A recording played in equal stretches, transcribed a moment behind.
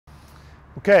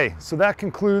Okay, so that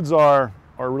concludes our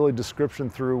really description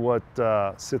through what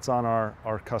sits on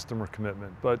our customer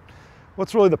commitment. But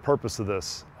what's really the purpose of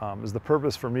this? Is the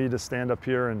purpose for me to stand up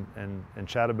here and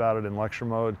chat about it in lecture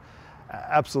mode?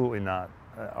 Absolutely not.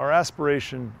 Our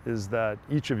aspiration is that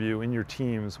each of you in your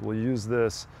teams will use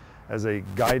this as a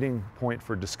guiding point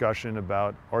for discussion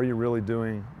about, are you really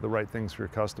doing the right things for your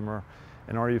customer,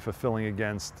 and are you fulfilling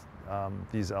against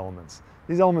these elements?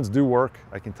 These elements do work,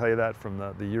 I can tell you that from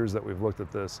the years that we've looked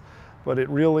at this, but it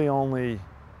really only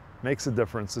makes a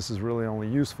difference. This is really only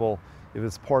useful if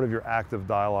it's part of your active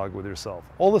dialogue with yourself.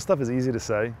 All this stuff is easy to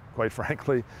say, quite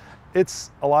frankly.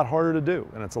 It's a lot harder to do,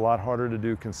 and it's a lot harder to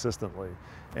do consistently.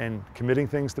 And committing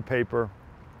things to paper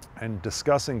and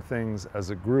discussing things as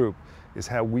a group is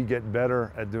how we get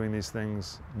better at doing these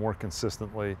things more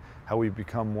consistently, how we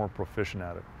become more proficient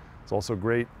at it. It's also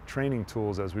great training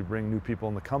tools as we bring new people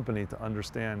in the company to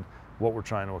understand what we're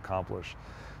trying to accomplish.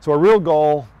 So our real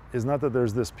goal is not that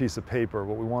there's this piece of paper.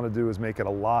 What we want to do is make it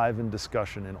alive in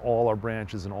discussion in all our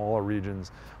branches, in all our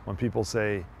regions. When people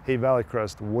say, hey, Valley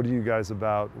Crest, what are you guys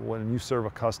about? When you serve a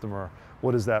customer,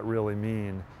 what does that really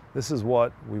mean? This is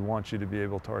what we want you to be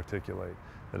able to articulate.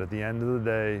 That at the end of the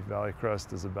day, Valley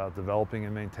Crest is about developing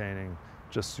and maintaining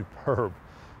just superb,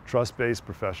 trust-based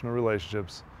professional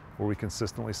relationships where we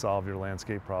consistently solve your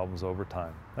landscape problems over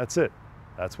time. That's it.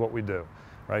 That's what we do,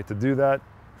 right? To do that,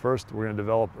 first, we're going to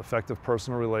develop effective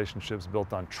personal relationships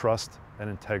built on trust and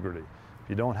integrity. If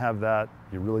you don't have that,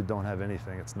 you really don't have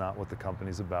anything. It's not what the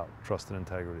company's about, trust and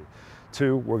integrity.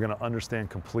 2, we're going to understand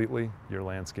completely your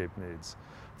landscape needs.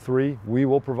 3, we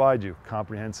will provide you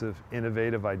comprehensive,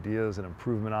 innovative ideas and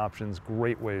improvement options,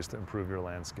 great ways to improve your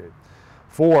landscape.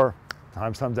 4,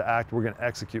 time's time to act. We're going to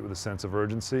execute with a sense of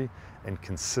urgency and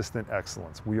consistent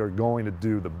excellence. We are going to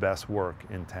do the best work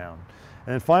in town.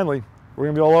 And then finally, we're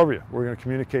going to be all over you. We're going to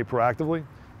communicate proactively,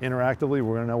 interactively.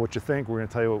 We're going to know what you think. We're going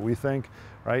to tell you what we think,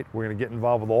 right? We're going to get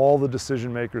involved with all the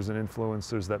decision makers and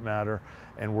influencers that matter.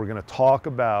 And we're going to talk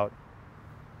about,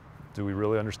 do we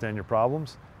really understand your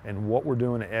problems? And what we're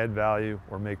doing to add value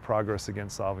or make progress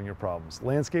against solving your problems.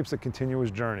 Landscape's a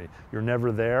continuous journey. You're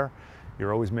never there.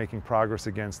 You're always making progress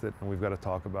against it, and we've got to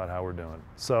talk about how we're doing.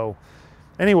 So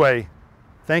anyway,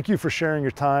 thank you for sharing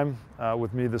your time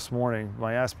with me this morning.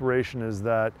 My aspiration is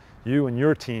that you and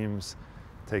your teams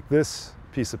take this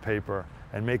piece of paper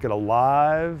and make it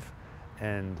alive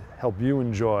and help you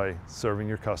enjoy serving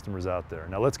your customers out there.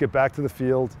 Now let's get back to the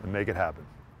field and make it happen.